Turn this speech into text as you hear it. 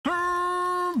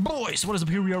Boys, what is up?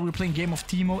 Here we are. We're playing game of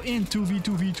Teemo in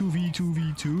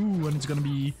 2v2v2v2v2, and it's gonna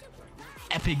be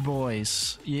epic,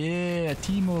 boys. Yeah,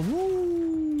 Teemo.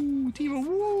 Woo! Teemo.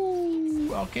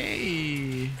 Woo!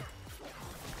 Okay.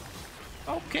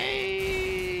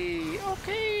 Okay.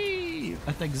 Okay.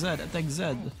 Attack Z. Attack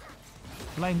Z.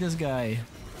 Blind this guy.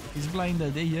 He's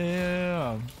blinded.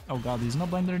 Yeah. Oh god, he's not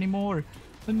blinded anymore.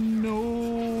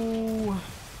 No.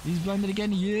 He's blinded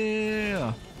again.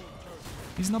 Yeah.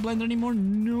 He's not blinded anymore.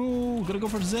 No. Gotta go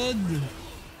for Z.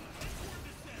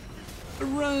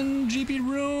 Run, GP,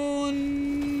 run.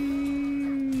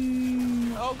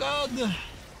 Oh god.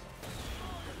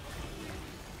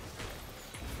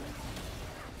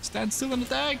 Stand still and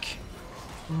attack.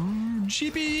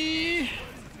 GP.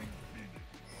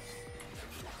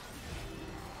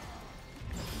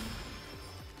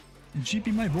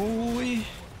 GP, my boy.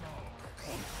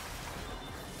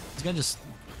 This guy just...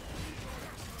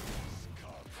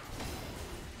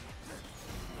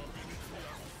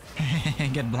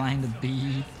 Get blinded,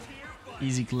 B.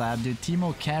 Easy clap, dude.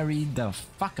 Teemo carried the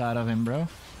fuck out of him, bro.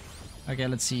 Okay,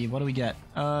 let's see. What do we get?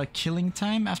 Killing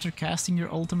time after casting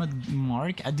your ultimate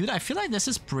mark. Dude, I feel like this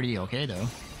is pretty okay, though.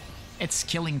 It's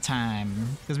killing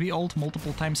time. Because we ult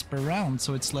multiple times per round,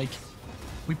 so it's like...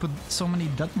 we put so many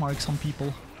death marks on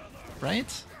people.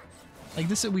 Right? Like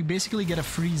this, we basically get a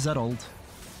free Z ult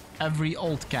every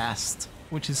ult cast,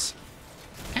 which is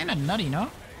kinda nutty,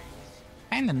 no?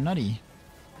 Kinda nutty.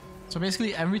 So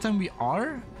basically, every time we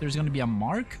R, there's gonna be a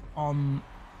mark on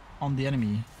the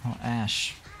enemy. Oh,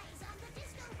 Ashe.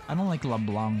 I don't like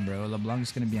LeBlanc, bro. LeBlanc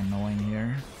is gonna be annoying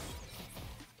here.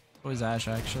 So is Ashe,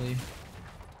 actually.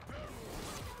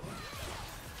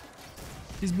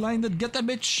 He's blinded. Get that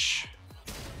bitch!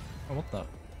 Oh, what the?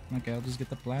 Okay, I'll just get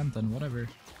the plant then. Whatever.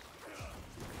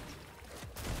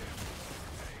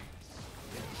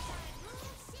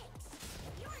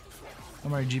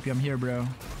 Don't worry, GP. I'm here, bro.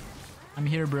 I'm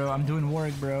here, bro. I'm doing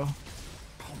work, bro.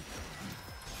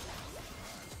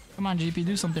 Come on, GP.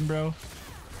 Do something, bro.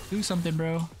 Do something,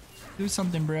 bro. Do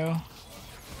something, bro.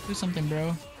 Do something,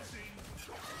 bro.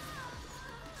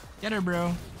 Get her,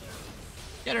 bro.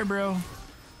 Get her, bro.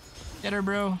 Get her,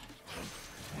 bro.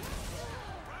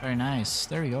 Very nice.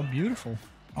 There we go. Beautiful.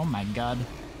 Oh my god.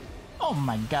 Oh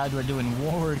my god, we're doing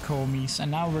war, homies. And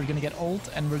now we're gonna get ult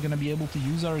and we're gonna be able to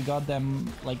use our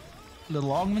goddamn, like,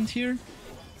 little augment here.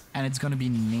 And it's gonna be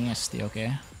nasty,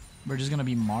 okay? We're just gonna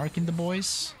be marking the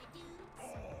boys.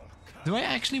 Do I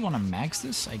actually want to max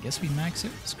this? I guess we max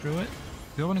it. Screw it.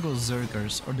 Do I want to go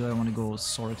Zerkers or do I want to go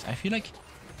Sorks? I feel like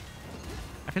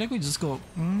we just go...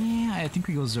 yeah, I think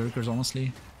we go Zerkers,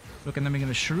 honestly. Look, and then we're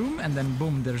gonna shroom, and then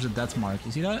boom, there's a death mark.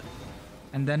 You see that?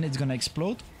 And then it's gonna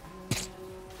explode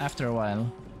after a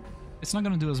while. It's not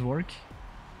gonna do us work.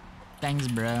 Thanks,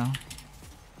 bro.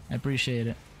 I appreciate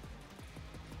it.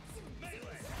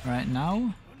 Alright, now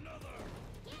I'm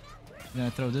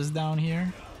gonna throw this down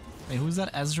here. Wait, who's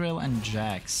that? Ezreal and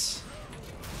Jax.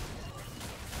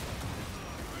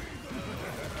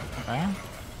 Okay.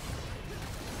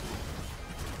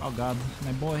 Oh god,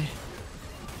 my boy.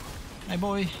 My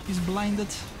boy, he's blinded.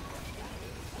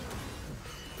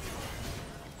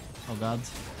 Oh god.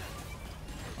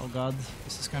 Oh god,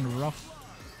 this is kind of rough.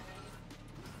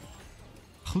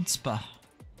 Chutzpah.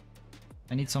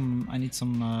 I need some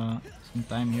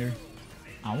time here.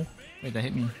 Ow. Wait, that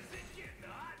hit me.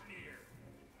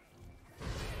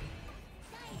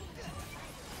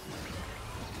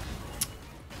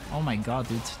 Oh my god,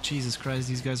 dude. Jesus Christ,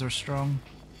 these guys are strong.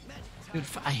 Dude,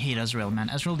 I hate Ezreal, man.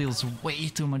 Ezreal deals way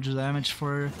too much damage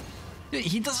for... Dude,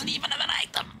 he doesn't even have an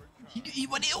item! He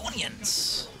went the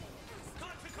onions!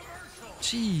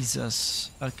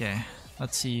 Jesus. Okay,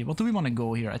 let's see. What do we want to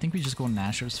go here? I think we just go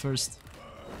Nashers first.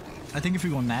 I think if we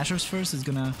go Nashers first, it's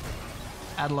gonna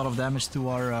add a lot of damage to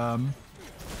our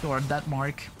death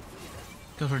mark.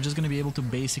 Because we're just gonna be able to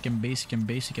basic and basic and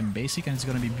basic and basic, and it's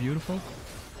gonna be beautiful.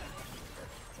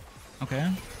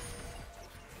 Okay.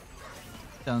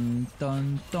 Dun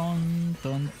dun dun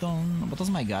dun dun. What does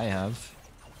my guy have?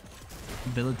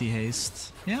 Ability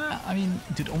haste. Yeah, I mean,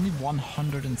 dude, only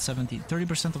 170.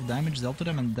 30% of damage dealt to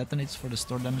them and detonates for the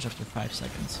store damage after 5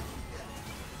 seconds.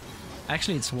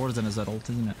 Actually, it's worse than a Z ult,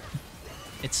 isn't it?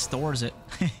 It stores it.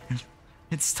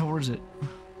 It stores it.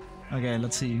 Okay,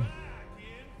 let's see.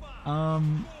 I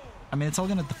mean, it's all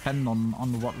gonna depend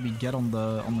on what we get on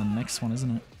the next one,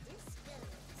 isn't it?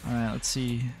 Alright, let's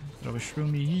see. Throw a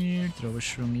shroomy here, throw a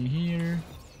shroomy here.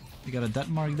 We got a death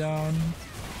mark down.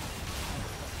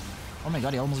 Oh my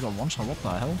god, he almost got one shot. What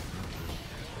the hell?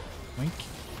 Wink.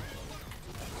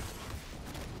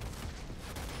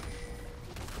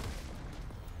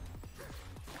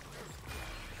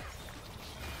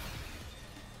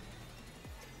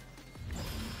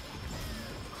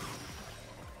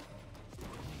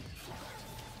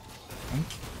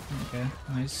 Okay,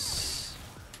 nice.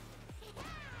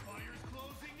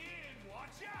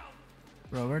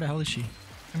 Bro, where the hell is she?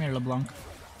 Come here, LeBlanc.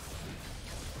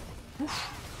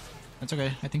 Oof. That's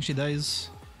okay. I think she dies.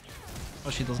 Oh,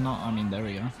 she does not. I mean, there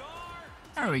we go.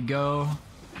 There we go.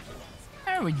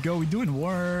 There we go. We're doing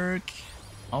work.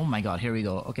 Oh my god, here we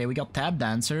go. Okay, we got Tab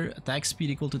Dancer. Attack speed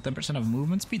equal to 10% of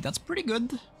movement speed. That's pretty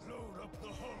good.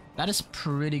 That is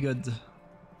pretty good.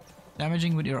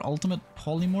 Damaging with your ultimate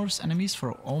polymorphs enemies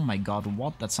for... Oh my god,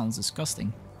 what? That sounds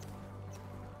disgusting.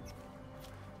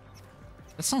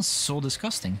 That sounds so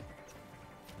disgusting.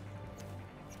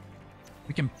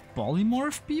 We can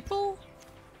polymorph people?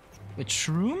 With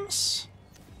shrooms?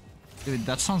 Dude,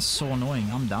 that sounds so annoying.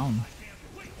 I'm down.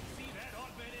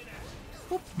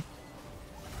 Whoop.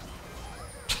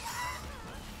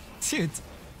 Dude,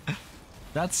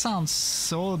 that sounds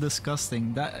so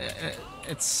disgusting. That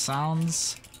it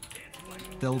sounds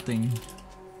tilting.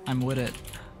 I'm with it.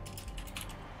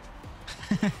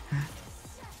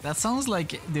 That sounds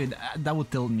like, dude, that would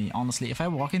tilt me, honestly. If I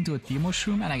walk into a Teemo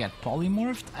shroom and I get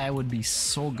polymorphed, I would be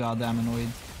so goddamn annoyed.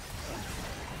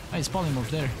 Oh, he's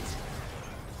polymorphed there.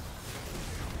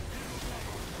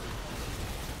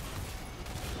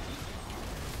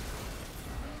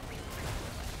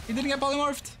 He didn't get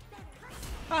polymorphed.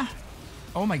 Ah.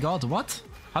 Oh my god, what?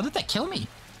 How did that kill me?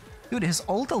 Dude, his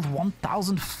ult dealt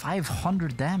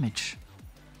 1500 damage.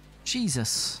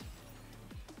 Jesus.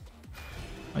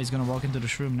 Oh, he's gonna walk into the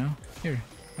shroom now. Here,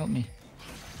 help me.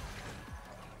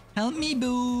 Help me,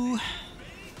 boo!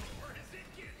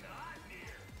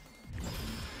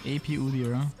 AP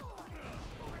Udyr,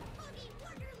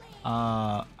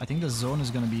 huh? I think the zone is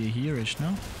gonna be here-ish,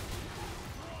 no?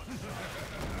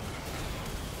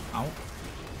 Ow.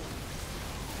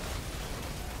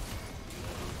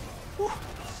 Whew.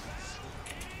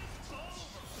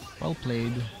 Well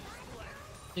played.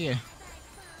 Yeah.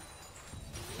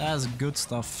 That's good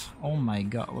stuff. Oh my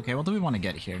god. Okay, what do we want to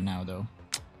get here now, though?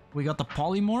 We got the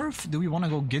polymorph. Do we want to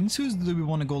go Ginsu's? Do we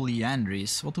want to go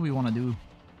Liandry's? What do we want to do?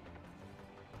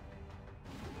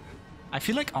 I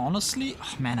feel like, honestly...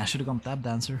 Oh, man, I should have gone Tap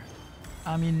Dancer.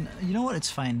 I mean, you know what? It's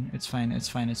fine. It's fine. It's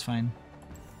fine. It's fine.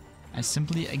 I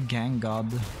simply a gang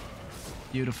god.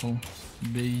 Beautiful.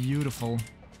 Beautiful.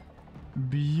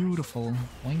 Beautiful.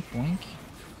 Boink, boink.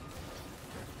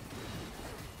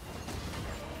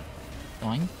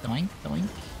 Doink, doink, doink.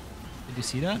 Did you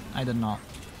see that? I did not.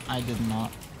 I did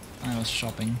not. I was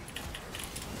shopping.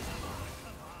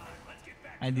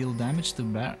 I deal damage to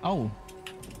bear. Oh!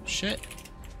 Shit.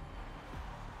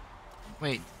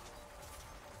 Wait.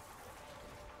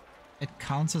 It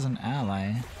counts as an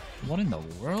ally. What in the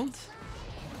world?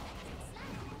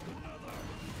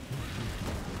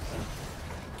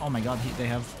 Oh my god, they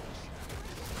have...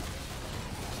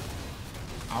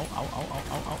 Ow, ow, ow, ow,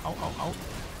 ow, ow, ow, ow, ow.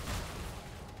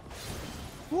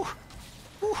 Ooh,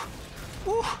 ooh,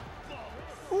 ooh,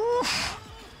 ooh.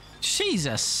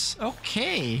 Jesus.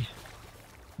 Okay.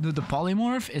 Dude, the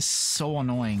polymorph is so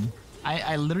annoying.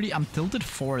 I literally, I'm tilted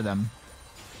for them.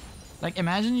 Like,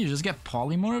 imagine you just get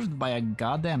polymorphed by a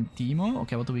goddamn Teemo.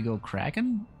 Okay, what do we go?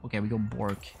 Kraken? Okay, we go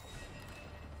Bork.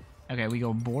 Okay, we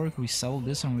go Bork, we sell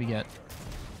this and we get...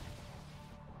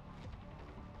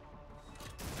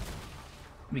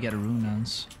 We get a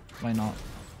Runans. Why not?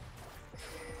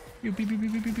 Pew, pew, pew, pew,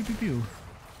 pew, pew, pew, pew.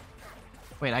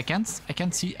 Wait, I can't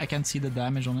see the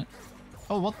damage on it.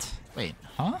 Oh, what? Wait,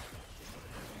 huh?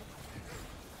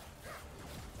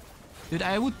 Dude,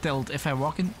 I would tilt if I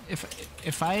walk in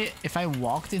if I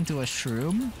walked into a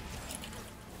shroom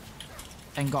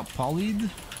and got polyed,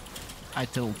 I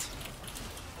tilt.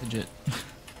 Legit.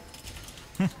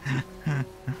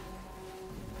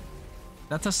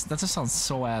 that just sounds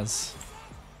so ass.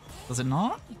 Does it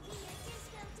not?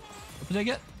 What did I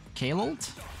get? Kale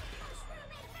ult?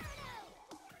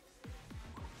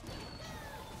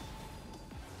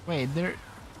 Wait, there...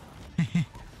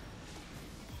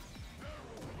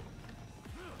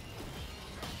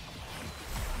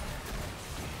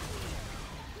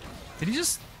 Did he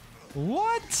just...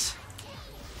 What?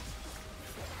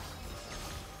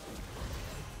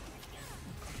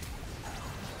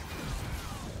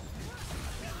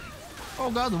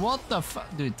 Oh god, what the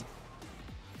fuck? Dude.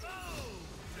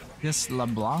 This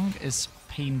LeBlanc is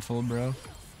painful, bro.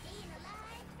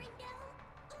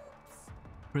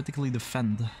 Critically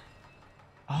defend.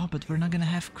 Oh, but we're not gonna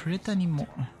have crit anymore.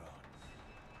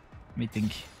 Let me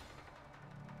think.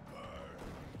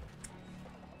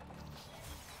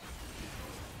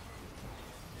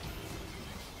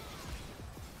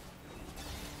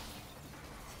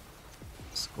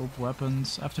 Scope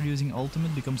weapons. After using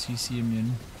ultimate, becomes CC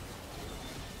immune.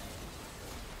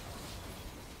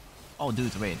 Oh,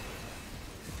 dude, wait.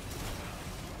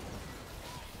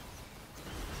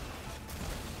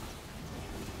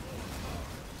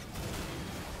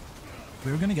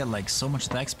 We're gonna get like so much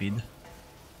attack speed.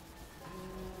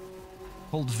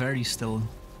 Hold very still.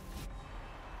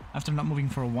 After not moving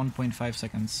for 1.5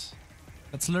 seconds.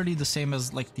 That's literally the same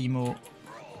as like Teemo.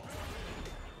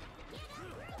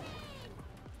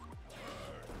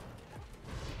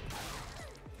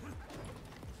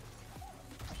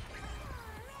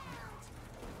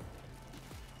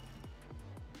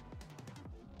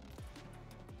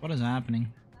 What is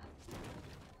happening?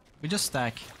 We just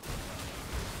stack.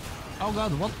 Oh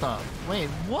god, what the? Wait,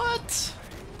 what?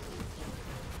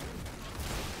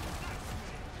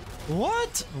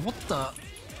 What? What the?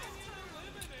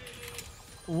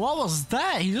 What was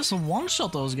that? He just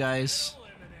one-shot those guys.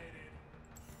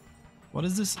 What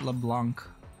is this? LeBlanc.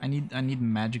 I need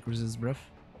magic resist, bruv.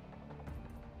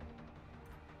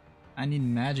 I need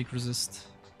magic resist.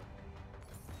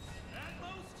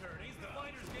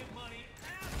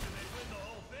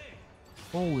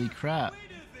 Holy crap.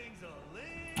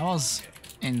 That was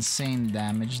insane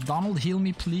damage. Donald, heal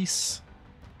me, please.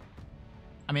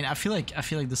 I mean, I feel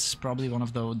like this is probably one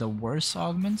of the worst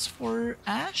augments for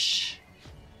Ashe.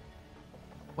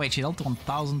 Wait, she dealt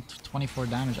 1024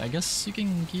 damage. I guess you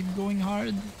can keep going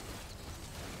hard.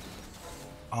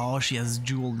 Oh, she has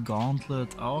jeweled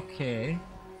gauntlet. Okay.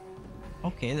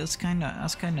 Okay, that's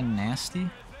kinda nasty.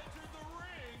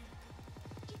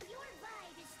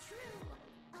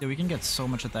 Yeah, we can get so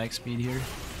much attack speed here.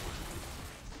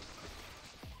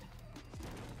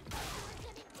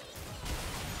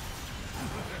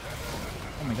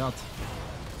 Oh my god.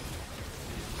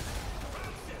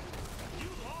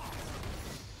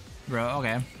 Bro,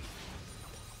 okay.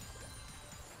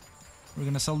 We're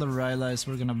gonna sell the Rylai's,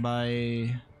 we're gonna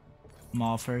buy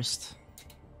Maw first.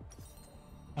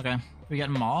 Okay, we get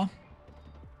Maw.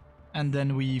 And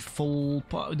then we full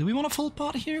pot. Do we want a full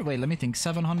pot here? Wait, let me think.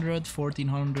 700,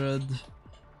 1400,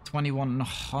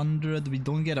 2100. We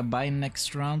don't get a buy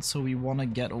next round, so we want to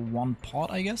get one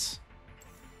pot, I guess.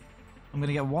 I'm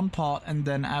gonna get one pot, and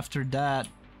then after that,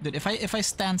 dude, if I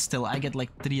stand still, I get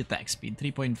like 3 attack speed,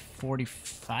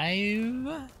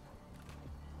 3.45.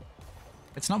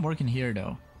 It's not working here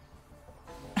though.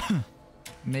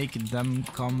 Make them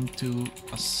come to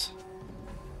us.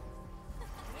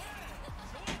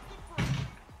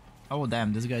 Oh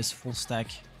damn, this guy's full stack.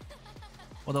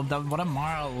 What up, what a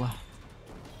Marl.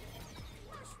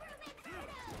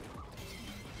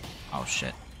 Oh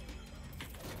shit.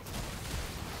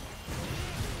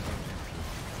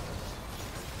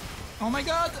 Oh my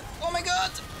god! Oh my god!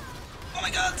 Oh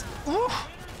my god! Ooh.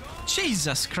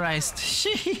 Jesus Christ!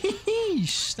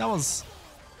 Sheesh! That was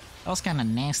kind of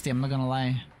nasty. I'm not gonna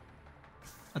lie.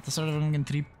 At the start of Running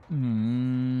 3,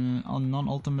 on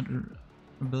non-ultimate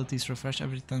abilities refresh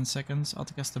every 10 seconds.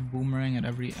 Autocast a boomerang at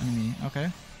every enemy.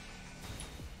 Okay.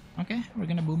 Okay, we're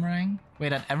gonna boomerang.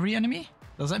 Wait, at every enemy?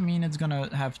 Does that mean it's gonna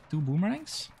have 2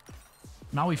 boomerangs?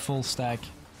 Now we full stack.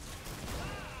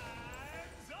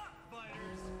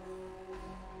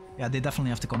 Yeah, they definitely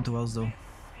have to come to us though.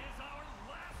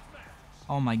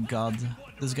 Oh my god.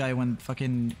 This guy went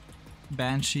fucking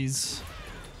Banshees.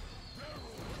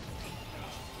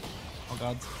 Oh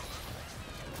god.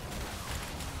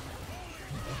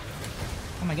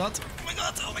 Oh my god. Oh my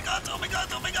god. Oh my god. Oh my god.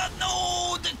 Oh my god.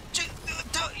 No!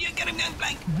 You're getting me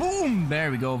blank. Boom! There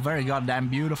we go. Very goddamn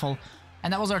beautiful.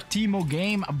 And that was our Teemo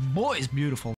game. Boys, beautiful.